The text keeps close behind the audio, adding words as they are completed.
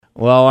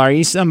Well, are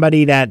you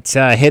somebody that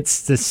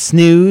hits the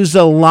snooze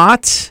a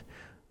lot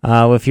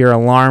with your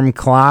alarm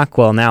clock?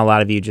 Well, now a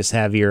lot of you just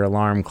have your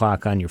alarm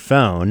clock on your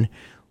phone.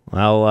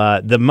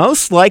 Well, the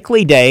most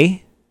likely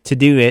day to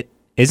do it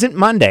isn't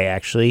Monday,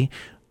 actually.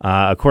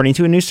 According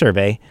to a new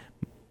survey,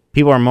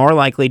 people are more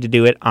likely to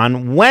do it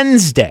on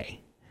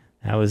Wednesday.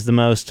 That was the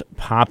most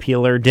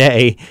popular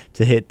day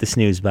to hit the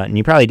snooze button.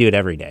 You probably do it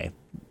every day,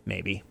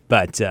 maybe.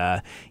 But,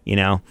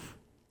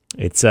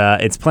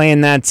 it's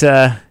playing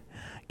that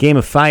game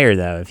of fire,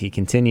 though. If you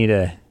continue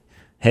to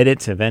hit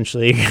it,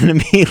 eventually you're going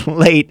to be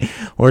late.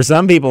 Or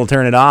some people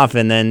turn it off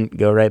and then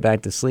go right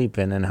back to sleep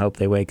and then hope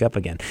they wake up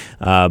again.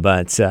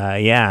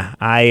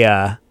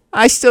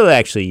 I still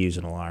actually use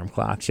an alarm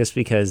clock just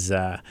because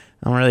I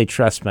don't really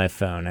trust my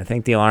phone. I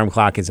think the alarm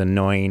clock is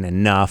annoying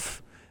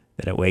enough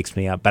that it wakes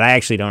me up. But I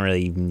actually don't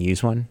really even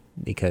use one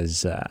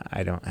because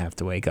I don't have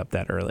to wake up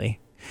that early.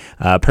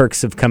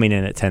 Perks of coming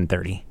in at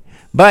 10:30.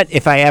 But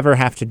if I ever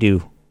have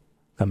to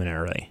come in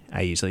early,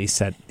 I usually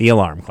set the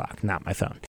alarm clock, not my phone.